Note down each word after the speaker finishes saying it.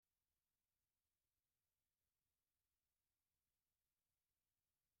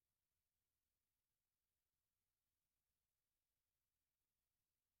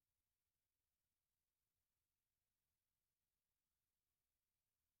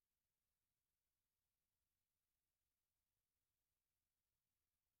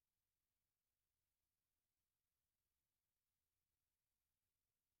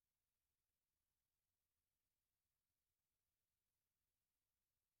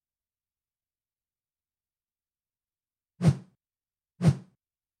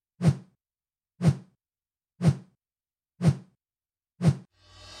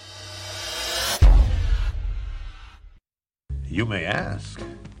You may ask,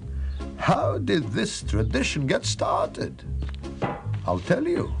 how did this tradition get started? I'll tell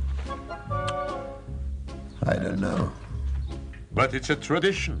you. I don't know. But it's a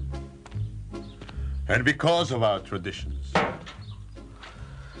tradition. And because of our traditions,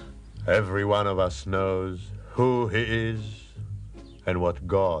 every one of us knows who he is and what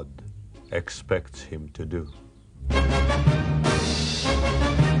God expects him to do.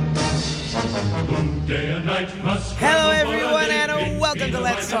 Hello, everyone, and welcome to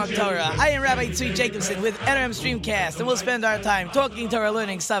Let's Talk Torah. I am Rabbi Tzvi Jacobson with NRM Streamcast, and we'll spend our time talking Torah,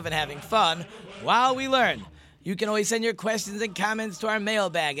 learning stuff, and having fun while we learn. You can always send your questions and comments to our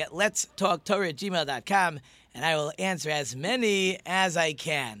mailbag at letstalktorah@gmail.com, and I will answer as many as I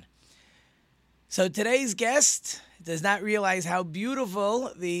can. So today's guest does not realize how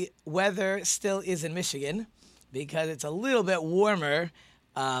beautiful the weather still is in Michigan because it's a little bit warmer,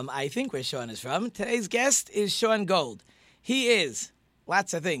 I think, where Sean is from. Today's guest is Sean Gold. He is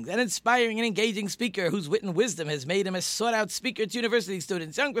lots of things. An inspiring and engaging speaker whose wit and wisdom has made him a sought-out speaker to university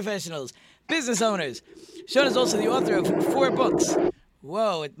students, young professionals, business owners. Sean is also the author of 4 books.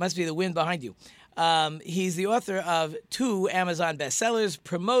 Whoa, it must be the wind behind you. He's the author of 2 Amazon bestsellers,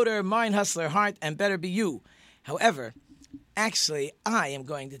 Promoter, Mind Hustler Heart, and Better Be You. However, actually, I am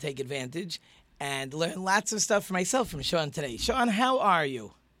going to take advantage and learn lots of stuff for myself from Sean today. Sean, how are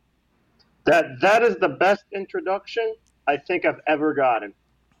you? That is the best introduction I think I've ever gotten.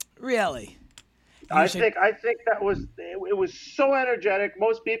 Really? I think that was it was so energetic.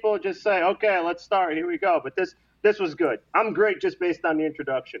 Most people just say, "Okay, let's start. Here we go." But this was good. I'm great just based on the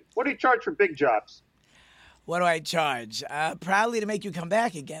introduction. What do you charge for big jobs? What do I charge? Probably to make you come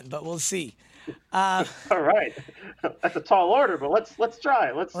back again, but we'll see. All right, that's a tall order, but let's try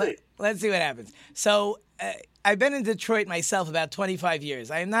it. Let's see. Let's see what happens. So I've been in Detroit myself about 25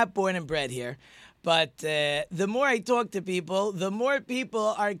 years. I am not born and bred here, but the more I talk to people, the more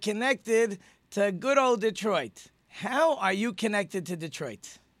people are connected to good old Detroit. How are you connected to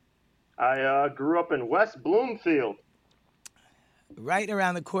Detroit? I grew up in West Bloomfield. Right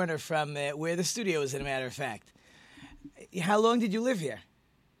around the corner from where the studio is, as a matter of fact. How long did you live here?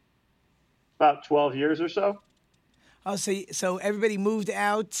 About 12 years or so. Oh, so everybody moved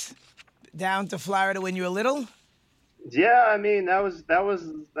out down to Florida when you were little? Yeah, I mean that was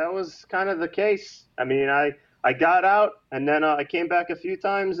kind of the case. I mean, I got out and then I came back a few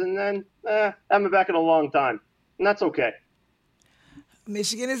times and then I haven't been back in a long time, and that's okay.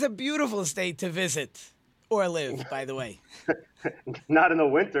 Michigan is a beautiful state to visit or live, by the way. Not in the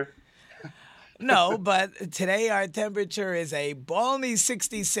winter. No, but today our temperature is a balmy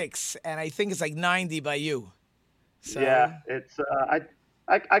 66, and I think it's like 90 by you. So, yeah, it's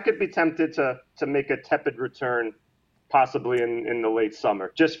I could be tempted to make a tepid return, possibly in the late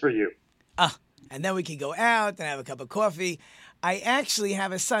summer, just for you. And then we can go out and have a cup of coffee. I actually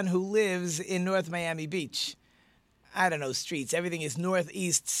have a son who lives in North Miami Beach. I don't know streets. Everything is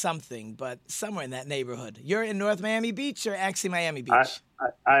northeast something, but somewhere in that neighborhood. You're in North Miami Beach or actually Miami Beach?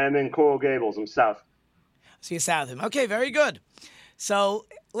 I am in Coral Gables. I'm south. So you're south of him. Okay, very good. So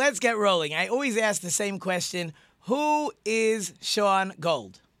let's get rolling. I always ask the same question. Who is Sean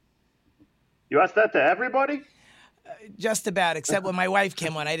Gold? You asked that to everybody? Just about, except when my wife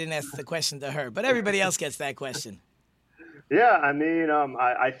came on, I didn't ask the question to her. But everybody else gets that question. Yeah, I mean,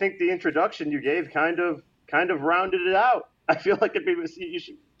 I think the introduction you gave kind of rounded it out. I feel like you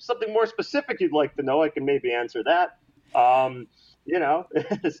should something more specific you'd like to know. I can maybe answer that. Do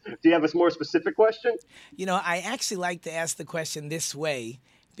you have a more specific question? I actually like to ask the question this way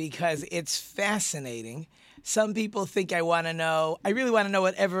because it's fascinating. Some people think I really want to know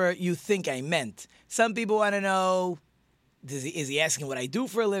whatever you think I meant. Some people want to know, is he asking what I do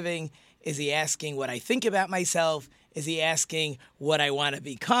for a living? Is he asking what I think about myself? Is he asking what I want to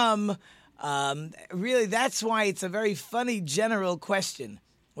become? Really, that's why it's a very funny general question.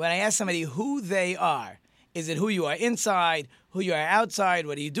 When I ask somebody who they are, is it who you are inside, who you are outside,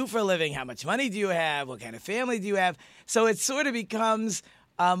 what do you do for a living, how much money do you have, what kind of family do you have? So it sort of becomes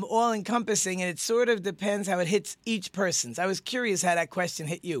all-encompassing, and it sort of depends how it hits each person. So I was curious how that question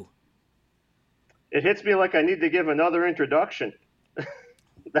hit you. It hits me like I need to give another introduction.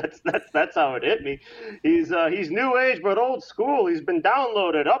 That's how it hit me. He's new age but old school. He's been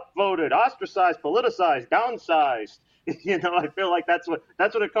downloaded, upvoted, ostracized, politicized, downsized. I feel like that's what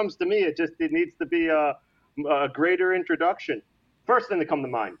it comes to me. It needs to be a greater introduction. First thing to come to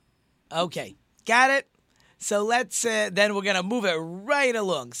mind. Okay, got it. So let's then we're gonna move it right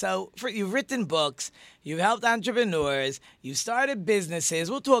along. So you've written books, you've helped entrepreneurs, you've started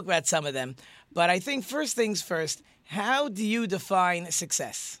businesses. We'll talk about some of them, but I think first things first. How do you define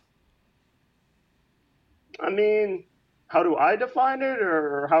success? I mean, how do I define it,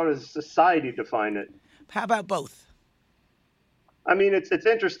 or how does society define it? How about both? I mean, it's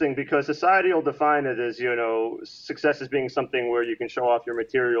interesting because society will define it as, success as being something where you can show off your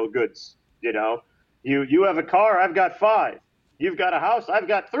material goods. You have a car, I've got five. You've got a house, I've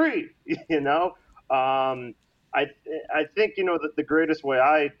got three. I think that the greatest way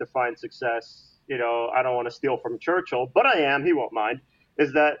I define success. I don't want to steal from Churchill, but I am. He won't mind.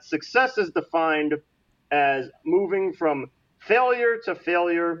 Is that success is defined as moving from failure to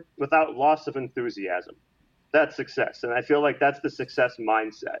failure without loss of enthusiasm. That's success. And I feel like that's the success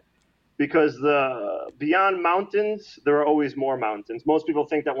mindset. Because beyond mountains, there are always more mountains. Most people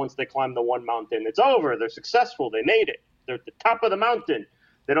think that once they climb the one mountain, it's over. They're successful. They made it. They're at the top of the mountain.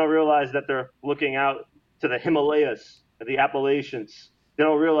 They don't realize that they're looking out to the Himalayas, the Appalachians. They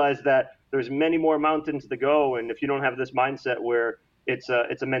don't realize that there's many more mountains to go. And if you don't have this mindset where it's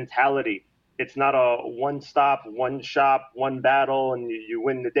a mentality, it's not a one stop, one shop, one battle, and you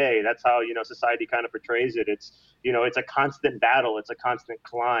win the day. That's how, society kind of portrays it. It's a constant battle. It's a constant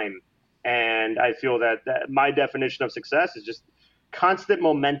climb. And I feel that my definition of success is just constant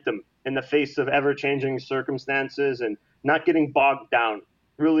momentum in the face of ever-changing circumstances and not getting bogged down,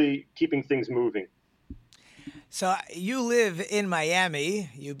 really keeping things moving. So you live in Miami.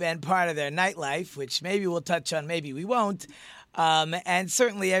 You've been part of their nightlife, which maybe we'll touch on, maybe we won't. And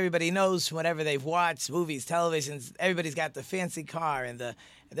certainly everybody knows from whatever they've watched, movies, televisions, everybody's got the fancy car and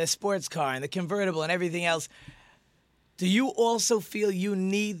the sports car and the convertible and everything else. Do you also feel you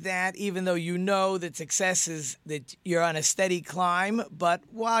need that, even though you know that success is that you're on a steady climb, but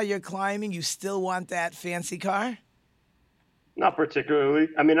while you're climbing, you still want that fancy car? Not particularly.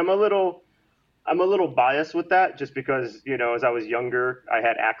 I mean, I'm a little biased with that just because, as I was younger, I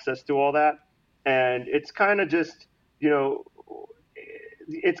had access to all that. And it's kind of just,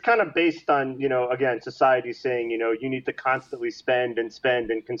 it's kind of based on, again, society saying, you need to constantly spend and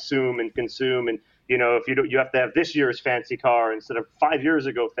consume and consume. And, if you have to have this year's fancy car instead of 5 years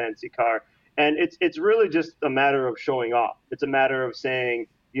ago fancy car. And it's really just a matter of showing off. It's a matter of saying,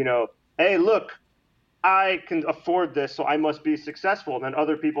 hey, look, I can afford this, so I must be successful. And then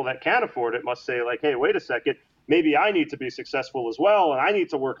other people that can't afford it must say, like, hey, wait a second, maybe I need to be successful as well, and I need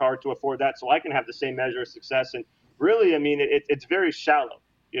to work hard to afford that so I can have the same measure of success. And really, I mean, it's very shallow.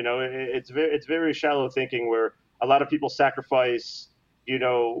 It's very shallow thinking where a lot of people sacrifice,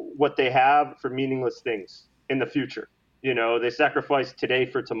 what they have for meaningless things in the future. They sacrifice today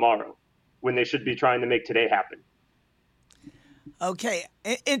for tomorrow when they should be trying to make today happen. Okay,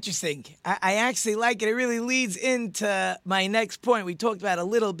 interesting. I actually like it. It really leads into my next point. We talked about a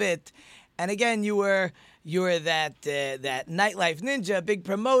little bit, and again, you were that nightlife ninja, big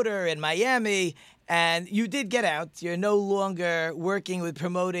promoter in Miami, and you did get out. You're no longer working with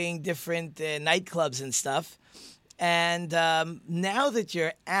promoting different nightclubs and stuff. And now that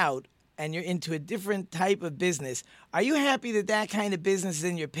you're out and you're into a different type of business, are you happy that kind of business is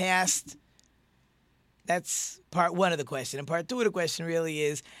in your past? That's part one of the question. And part two of the question really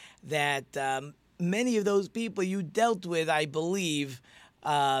is that many of those people you dealt with, I believe,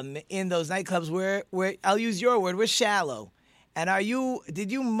 in those nightclubs were, I'll use your word, were shallow. And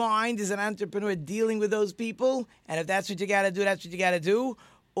did you mind as an entrepreneur dealing with those people? And if that's what you got to do, that's what you got to do?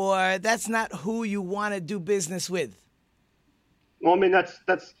 Or that's not who you want to do business with? Well, I mean,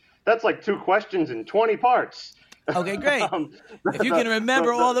 that's like two questions in 20 parts. Okay, great. If you can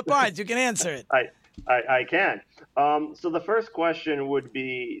remember all the parts, you can answer it. I can. So the first question would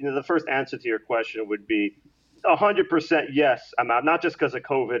be, the first answer to your question would be 100% yes. I'm out, not just because of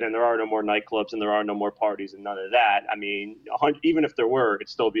COVID and there are no more nightclubs and there are no more parties and none of that. I mean, even if there were, it'd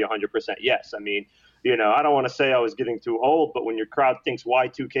still be 100% yes. I mean, I don't want to say I was getting too old, but when your crowd thinks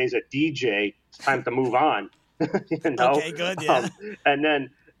Y2K is a DJ, it's time to move on. Okay, good, yeah. And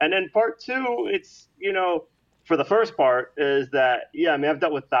then part two, it's, for the first part is that, yeah, I mean, I've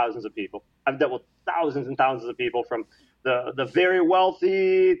dealt with thousands of people. I've dealt with thousands and thousands of people from the very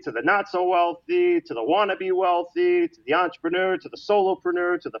wealthy to the not so wealthy to the wannabe wealthy to the entrepreneur to the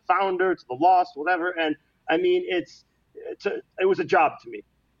solopreneur to the founder to the lost, whatever. And I mean, it was a job to me.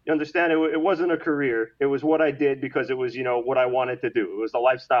 You understand? It wasn't a career. It was what I did because it was, what I wanted to do. It was the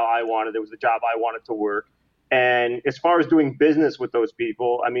lifestyle I wanted. It was the job I wanted to work. And as far as doing business with those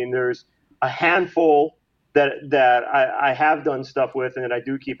people, I mean, there's a handful that I have done stuff with and that I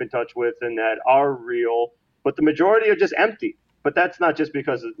do keep in touch with and that are real, but the majority are just empty. But that's not just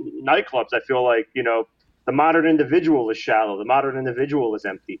because of nightclubs. I feel like, the modern individual is shallow. The modern individual is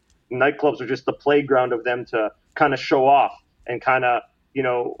empty. Nightclubs are just the playground of them to kind of show off and kind of,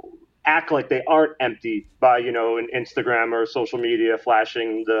 act like they aren't empty by, in Instagram or social media,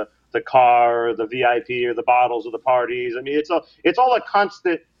 flashing the the car, or the VIP, or the bottles, or the parties. I mean, it's all a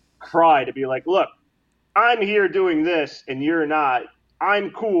constant cry to be like, look, I'm here doing this and you're not.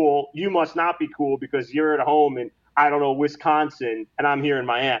 I'm cool. You must not be cool because you're at home in, I don't know, Wisconsin, and I'm here in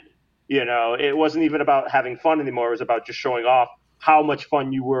Miami. It wasn't even about having fun anymore. It was about just showing off how much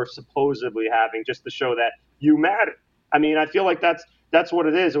fun you were supposedly having, just to show that you matter. I mean, I feel like that's what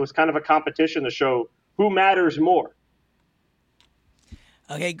it is. It was kind of a competition to show who matters more.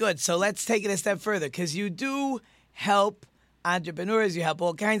 Okay, good. So let's take it a step further, because you do help entrepreneurs. You help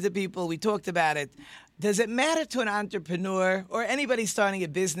all kinds of people. We talked about it. Does it matter to an entrepreneur or anybody starting a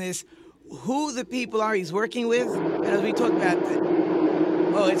business who the people are he's working with? And as we talked about,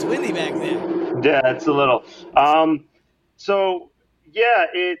 it's windy back there. Yeah, it's a little. So yeah,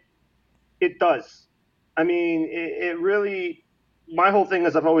 it does. I mean, it really. My whole thing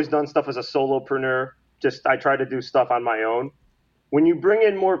is I've always done stuff as a solopreneur. Just I try to do stuff on my own. When you bring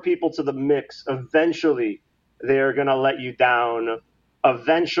in more people to the mix, eventually they're gonna let you down.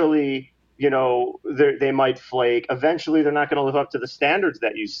 Eventually, they might flake. Eventually, they're not going to live up to the standards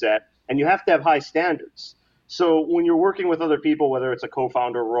that you set, and you have to have high standards. So when you're working with other people, whether it's a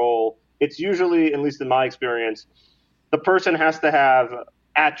co-founder role, it's usually, at least in my experience, the person has to have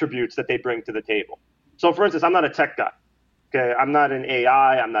attributes that they bring to the table. So for instance, I'm not a tech guy. Okay, I'm not in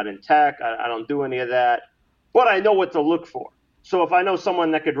AI. I'm not in tech. I don't do any of that, but I know what to look for. So if I know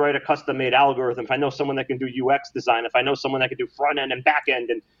someone that could write a custom-made algorithm, if I know someone that can do UX design, if I know someone that can do front-end and back-end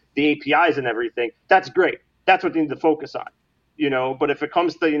and the APIs and everything, that's great. That's what they need to focus on. But if it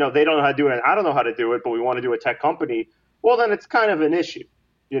comes to, they don't know how to do it and I don't know how to do it, but we want to do a tech company, well, then it's kind of an issue,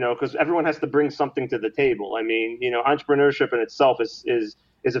 because everyone has to bring something to the table. I mean, entrepreneurship in itself is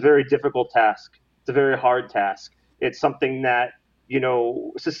a very difficult task. It's a very hard task. It's something that,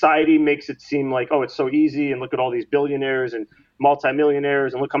 society makes it seem like, oh, it's so easy, and look at all these billionaires and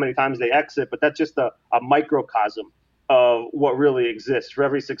multimillionaires and look how many times they exit. But that's just a microcosm of what really exists. For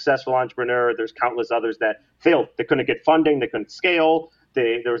every successful entrepreneur, there's countless others that failed. They couldn't get funding. They couldn't scale.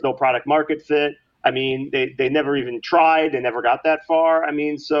 There was no product market fit. I mean, they never even tried. They never got that far. I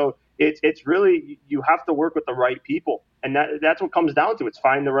mean, so it's really, you have to work with the right people. And that's what comes down to. It's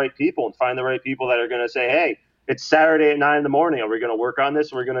find the right people and find the right people that are going to say, hey, it's Saturday at 9 in the morning. Are we going to work on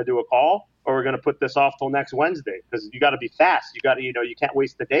this? Are we going to do a call? Or are we going to put this off till next Wednesday? Because you got to be fast. You got to, you can't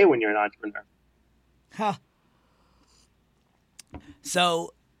waste the day when you're an entrepreneur. Huh.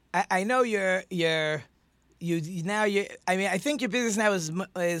 So I know I think your business now is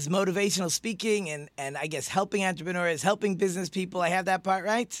motivational speaking and I guess helping entrepreneurs, helping business people. I have that part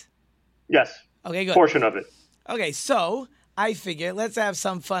right? Yes. Okay, good. Portion of it. Okay, so I figure let's have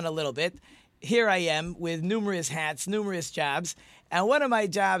some fun a little bit. Here I am with numerous hats, numerous jobs. And one of my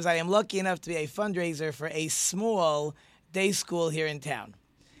jobs, I am lucky enough to be a fundraiser for a small day school here in town.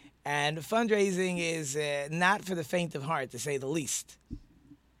 And fundraising is not for the faint of heart, to say the least.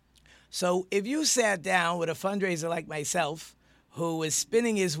 So if you sat down with a fundraiser like myself, who was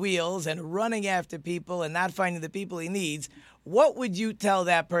spinning his wheels and running after people and not finding the people he needs, what would you tell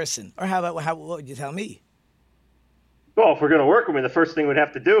that person? Or what would you tell me? Well, if we're going to work with me, the first thing we'd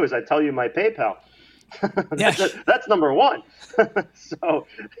have to do is I tell you my PayPal. That's number one. So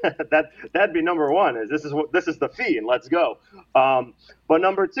that'd be number one. This is the fee, and let's go. But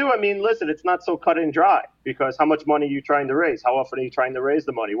number two, I mean, listen, it's not so cut and dry, because how much money are you trying to raise? How often are you trying to raise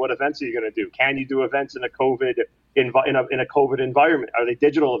the money? What events are you going to do? Can you do events in a COVID in a COVID environment? Are they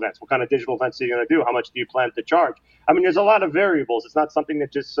digital events? What kind of digital events are you going to do? How much do you plan to charge? I mean, there's a lot of variables. It's not something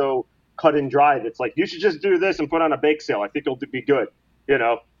that just so cut and dry. It's like, you should just do this and put on a bake sale. I think it'll be good.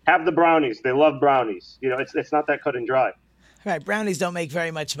 Have the brownies. They love brownies. It's not that cut and dry. Right. Brownies don't make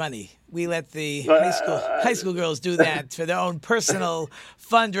very much money. We let the high school girls do that for their own personal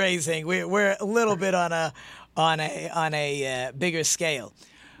fundraising. We're a little bit on a bigger scale,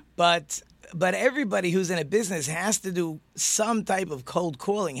 but everybody who's in a business has to do some type of cold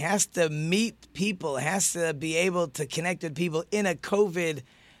calling, has to meet people, has to be able to connect with people in a COVID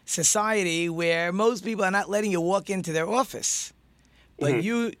society where most people are not letting you walk into their office. But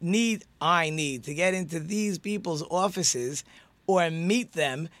I need to get into these people's offices or meet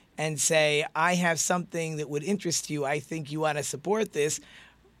them and say, I have something that would interest you. I think you want to support this.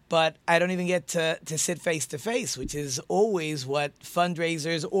 But I don't even get to sit face to face, which is always what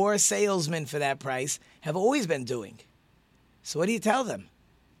fundraisers or salesmen for that price have always been doing. So what do you tell them?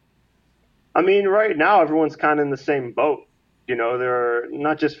 I mean, right now, everyone's kind of in the same boat. They're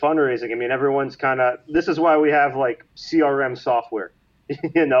not just fundraising. I mean, everyone's this is why we have like CRM software.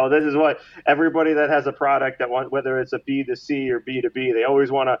 This is what everybody that has a product whether it's a B2C or B2B, they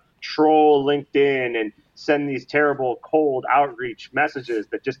always want to troll LinkedIn and send these terrible cold outreach messages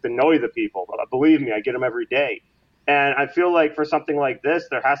that just annoy the people. But believe me, I get them every day. And I feel like for something like this,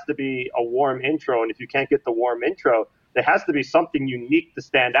 there has to be a warm intro. And if you can't get the warm intro, there has to be something unique to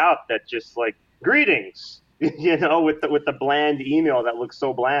stand out that just like greetings, you know, with the bland email that looks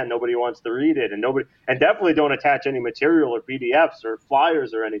so bland, nobody wants to read it, and definitely don't attach any material or PDFs or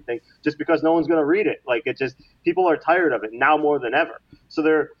flyers or anything just because no one's going to read it. Like it just, people are tired of it now more than ever.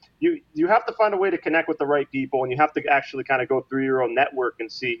 So you have to find a way to connect with the right people, and you have to actually kind of go through your own network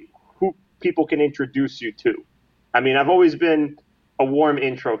and see who people can introduce you to. I mean, I've always been a warm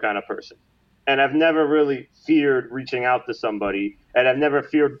intro kind of person, and I've never really feared reaching out to somebody, and I've never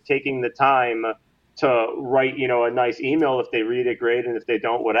feared taking the time to write, you know, a nice email. If they read it, great, and if they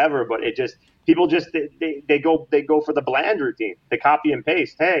don't, whatever. But it just, people just they go for the bland routine. They copy and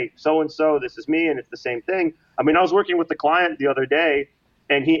paste. Hey, so and so, this is me, and it's the same thing. I mean, I was working with the client the other day,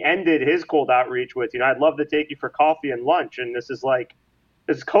 and he ended his cold outreach with, you know, I'd love to take you for coffee and lunch, and this is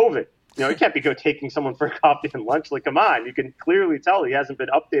COVID. You know, you can't be taking someone for coffee and lunch. Like, come on, you can clearly tell he hasn't been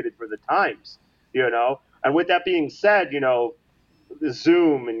updated for the times. You know, and with that being said, you know,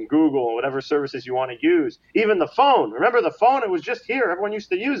 Zoom and Google and whatever services you want to use, even the phone. Remember the phone? It was just here. Everyone used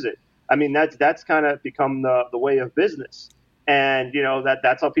to use it. I mean, that's kind of become the way of business. And, you know,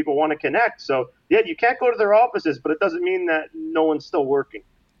 that's how people want to connect. So, yeah, you can't go to their offices, but it doesn't mean that no one's still working.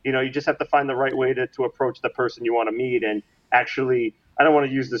 You know, you just have to find the right way to approach the person you want to meet and actually, I don't want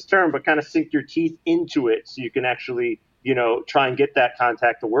to use this term, but kind of sink your teeth into it so you can actually, you know, try and get that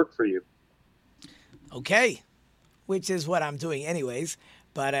contact to work for you. Okay. Which is what I'm doing anyways,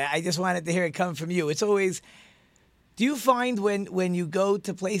 but I just wanted to hear it come from you. It's always, do you find when you go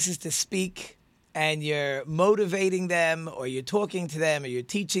to places to speak and you're motivating them or you're talking to them or you're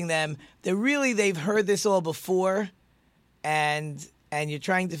teaching them, they've heard this all before and you're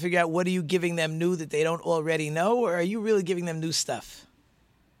trying to figure out what are you giving them new that they don't already know, or are you really giving them new stuff?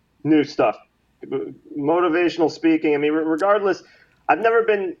 New stuff. Motivational speaking, I mean, regardless, I've never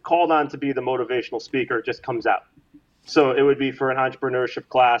been called on to be the motivational speaker. It just comes out. So it would be for an entrepreneurship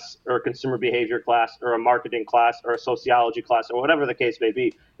class or a consumer behavior class or a marketing class or a sociology class or whatever the case may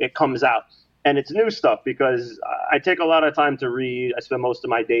be. It comes out. And it's new stuff because I take a lot of time to read. I spend most of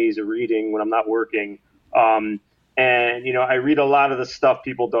my days reading when I'm not working. And, you know, I read a lot of the stuff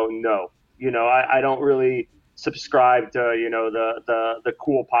people don't know. You know, I don't really subscribe to, you know, the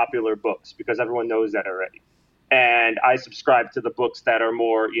cool popular books because everyone knows that already. And I subscribe to the books that are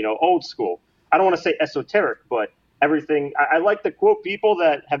more, you know, old school. I don't want to say esoteric, but everything. I like to quote people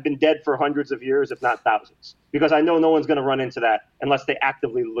that have been dead for hundreds of years, if not thousands, because I know no one's going to run into that unless they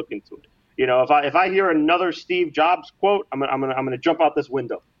actively look into it. You know, if I hear another Steve Jobs quote, I'm gonna jump out this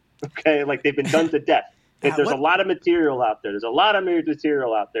window. Okay, like they've been done to death. There's a lot of material out there.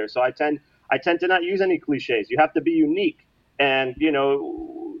 So I tend to not use any cliches. You have to be unique. And, you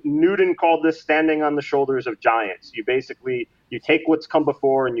know, Newton called this standing on the shoulders of giants. You take what's come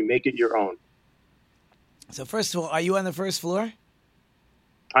before and you make it your own. So first of all, are you on the first floor?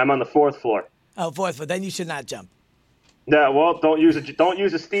 I'm on the fourth floor. Oh, fourth floor. Then you should not jump. No, well, don't use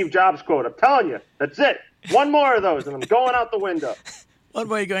a Steve Jobs quote. I'm telling you, that's it. One more of those, and I'm going out the window. One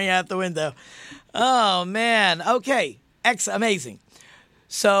more going out the window. Oh man. Okay. Amazing.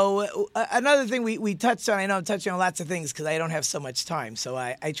 So another thing we touched on. I know I'm touching on lots of things because I don't have so much time. So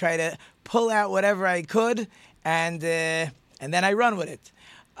I try to pull out whatever I could, and then I run with it.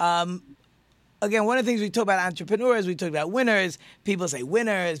 Again, one of the things we talk about entrepreneurs, we talk about winners. People say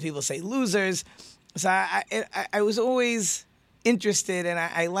winners, people say losers. So I was always interested, and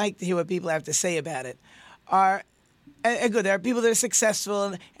I like to hear what people have to say about it. Good. There are people that are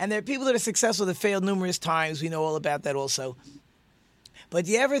successful, and there are people that are successful that failed numerous times. We know all about that also. But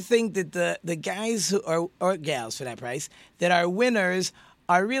do you ever think that the guys who are, or gals for that price, that are winners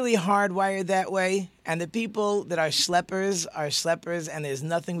are really hardwired that way, and the people that are schleppers, and there's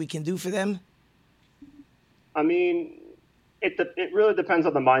nothing we can do for them? I mean, it really depends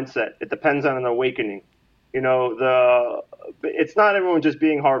on the mindset. It depends on an awakening. You know, it's not everyone just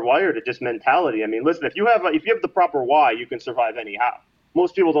being hardwired. It's just mentality. I mean, listen, if you have the proper why, you can survive anyhow.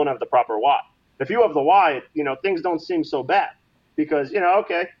 Most people don't have the proper why. If you have the why, you know, things don't seem so bad because, you know,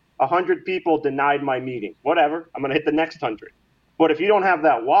 okay, 100 people denied my meeting. Whatever. I'm going to hit the next 100. But if you don't have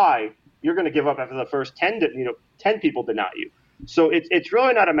that why, you're going to give up after the first 10 people deny you. So it's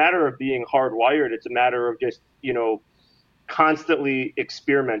really not a matter of being hardwired. It's a matter of just, you know, constantly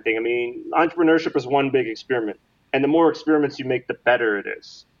experimenting. I mean, entrepreneurship is one big experiment. And the more experiments you make, the better it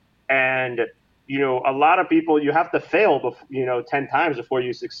is. And, you know, a lot of people, you have to fail, 10 times before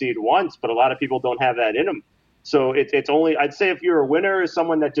you succeed once. But a lot of people don't have that in them. So it's only, I'd say if you're a winner, is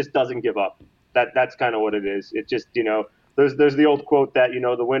someone that just doesn't give up. That's kind of what it is. It just, there's the old quote that,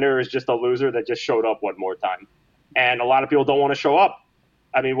 the winner is just a loser that just showed up one more time. And a lot of people don't want to show up.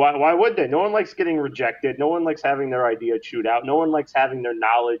 I mean, why would they? No one likes getting rejected. No one likes having their idea chewed out. No one likes having their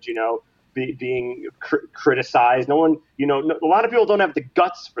knowledge, being criticized. No one, a lot of people don't have the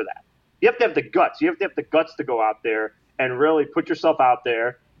guts for that. You have to have the guts. You have to have the guts to go out there and really put yourself out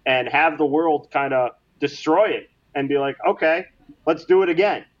there and have the world kind of destroy it and be like, okay, let's do it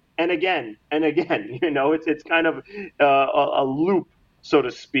again and again and again. It's kind of a loop, so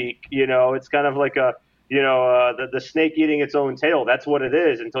to speak. It's kind of like the snake eating its own tail. That's what it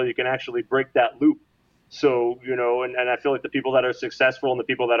is until you can actually break that loop. So, and I feel like the people that are successful and the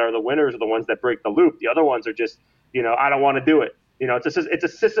people that are the winners are the ones that break the loop. The other ones are just, I don't want to do it. It's a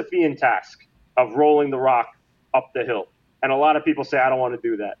Sisyphean task of rolling the rock up the hill. And a lot of people say, I don't want to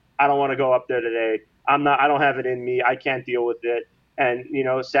do that. I don't want to go up there today. I don't have it in me. I can't deal with it. And,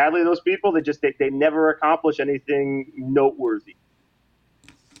 sadly, those people, they never accomplish anything noteworthy.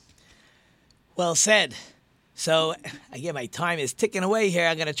 Well said. So, again, my time is ticking away here.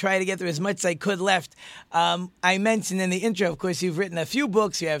 I'm going to try to get through as much as I could left. I mentioned in the intro, of course, you've written a few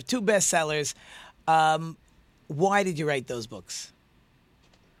books. You have 2 bestsellers. Why did you write those books?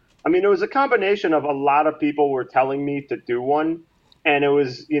 I mean, it was a combination of a lot of people were telling me to do one. And it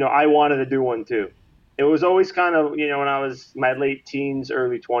was, I wanted to do one too. It was always kind of, when I was my late teens,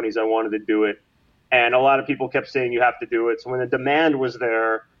 early 20s, I wanted to do it. And a lot of people kept saying you have to do it. So when the demand was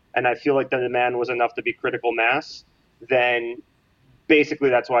there, and I feel like the demand was enough to be critical mass, then basically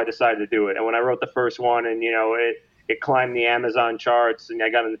that's why I decided to do it. And when I wrote the first one and, it climbed the Amazon charts and I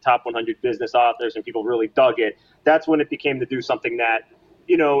got in the top 100 business authors and people really dug it, that's when it became to do something that,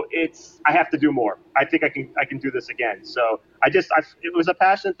 I have to do more. I think I can do this again. So it was a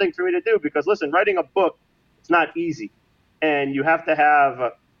passionate thing for me to do because, listen, writing a book, it's not easy. And you have to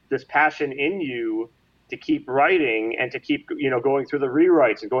have this passion in you to keep writing and to keep, going through the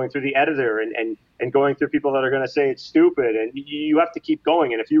rewrites and going through the editor and going through people that are going to say it's stupid. And you have to keep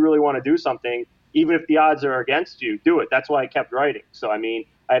going. And if you really want to do something, even if the odds are against you, do it. That's why I kept writing. So, I mean,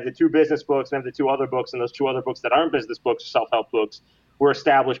 I have the 2 business books and I have the 2 other books, and those 2 other books that aren't business books, self-help books, were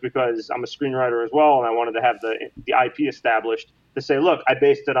established because I'm a screenwriter as well, and I wanted to have the IP established to say, look, I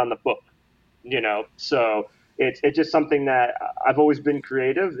based it on the book, So it's just something that I've always been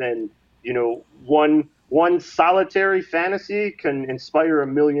creative, and one solitary fantasy can inspire a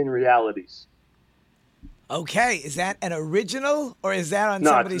million realiasities. Okay, is that an original or is that on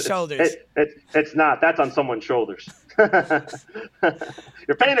somebody's shoulders? It's not. That's on someone's shoulders.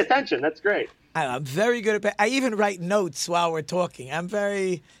 You're paying attention. That's great. I'm very good at. I even write notes while we're talking.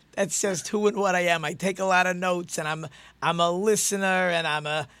 That's just who and what I am. I take a lot of notes, and I'm a listener, and I'm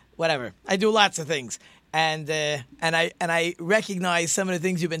a whatever. I do lots of things, and I recognize some of the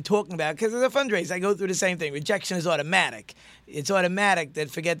things you've been talking about because as a fundraiser, I go through the same thing. Rejection is automatic. It's automatic that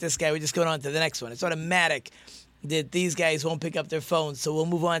forget this guy, we're just going on to the next one. It's automatic that these guys won't pick up their phones, so we'll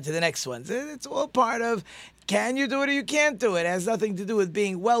move on to the next ones. It's all part of can you do it or you can't do it. It has nothing to do with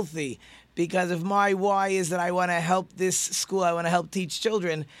being wealthy. Because if my why is that I want to help this school, I want to help teach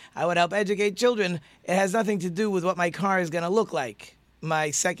children, I want to help educate children, it has nothing to do with what my car is going to look like.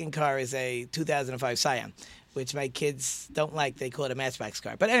 My second car is a 2005 Scion, which my kids don't like. They call it a Matchbox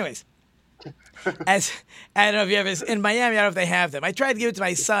car. But anyways, I don't know if you ever, in Miami, I don't know if they have them. I tried to give it to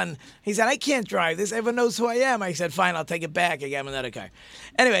my son. He said, I can't drive this. Everyone knows who I am. I said, fine, I'll take it back. I got him another car.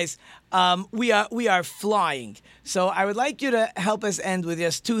 Anyways, we are flying. So I would like you to help us end with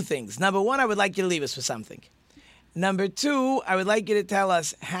just 2 things. Number 1, I would like you to leave us with something. Number 2, I would like you to tell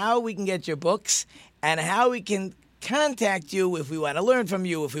us how we can get your books and how we can contact you if we want to learn from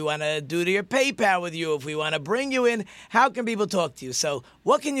you, if we want to do your PayPal with you, if we want to bring you in. How can people talk to you? So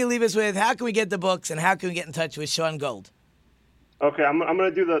what can you leave us with? How can we get the books? And how can we get in touch with Sean Gold? Okay, I'm going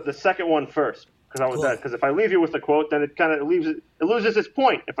to do the second one first because if I leave you with a quote, then it kind of loses its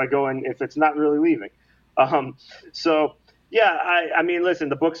point if I go in, if it's not really leaving. So, yeah, I mean, listen,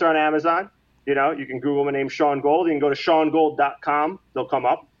 the books are on Amazon. You can Google my name, Sean Gold. You can go to SeanGold.com. They'll come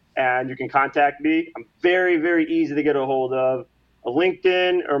up. And you can contact me. I'm very, very easy to get a hold of. A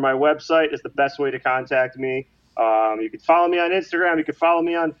LinkedIn or my website is the best way to contact me. You can follow me on Instagram. You can follow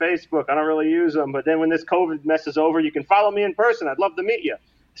me on Facebook. I don't really use them. But then when this COVID mess is over, you can follow me in person. I'd love to meet you.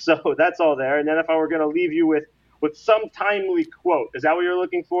 So that's all there. And then if I were going to leave you with some timely quote, is that what you're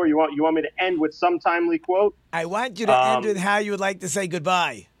looking for? You want me to end with some timely quote? I want you to end with how you would like to say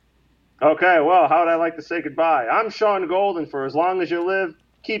goodbye. Okay, well, how would I like to say goodbye? I'm Sean Gold, and for as long as you live,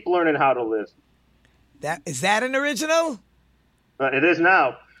 keep learning how to live. Is that an original? It is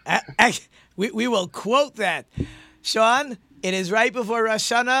now. We will quote that. Sean, It is right before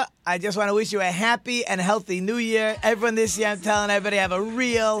Rosh Hashanah. I just want to wish you a happy and healthy New Year. Everyone this year, I'm telling everybody, have a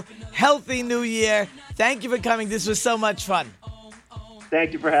real, healthy New Year. Thank you for coming. This was so much fun.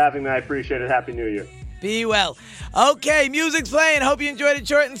 Thank you for having me. I appreciate it. Happy New Year. Be well. Okay, music's playing. Hope you enjoyed it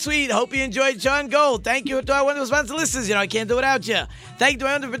short and sweet. Hope you enjoyed Sean Gold. Thank you to our wonderful sponsor listeners. You know, I can't do it without you. Thank you to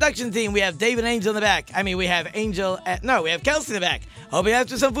our wonderful production team. We have David and Angel in the back. We have we have Kelsey in the back. Hope you have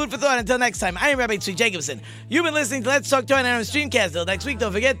some food for thought. Until next time, I am Rabbi Tzvi Jacobson. You've been listening to Let's Talk Torah on Streamcast. Until next week,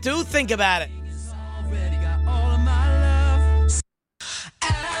 don't forget to think about it.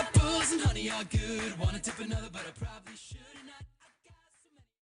 Apples and honey are good. Want to tip another, but I probably should not.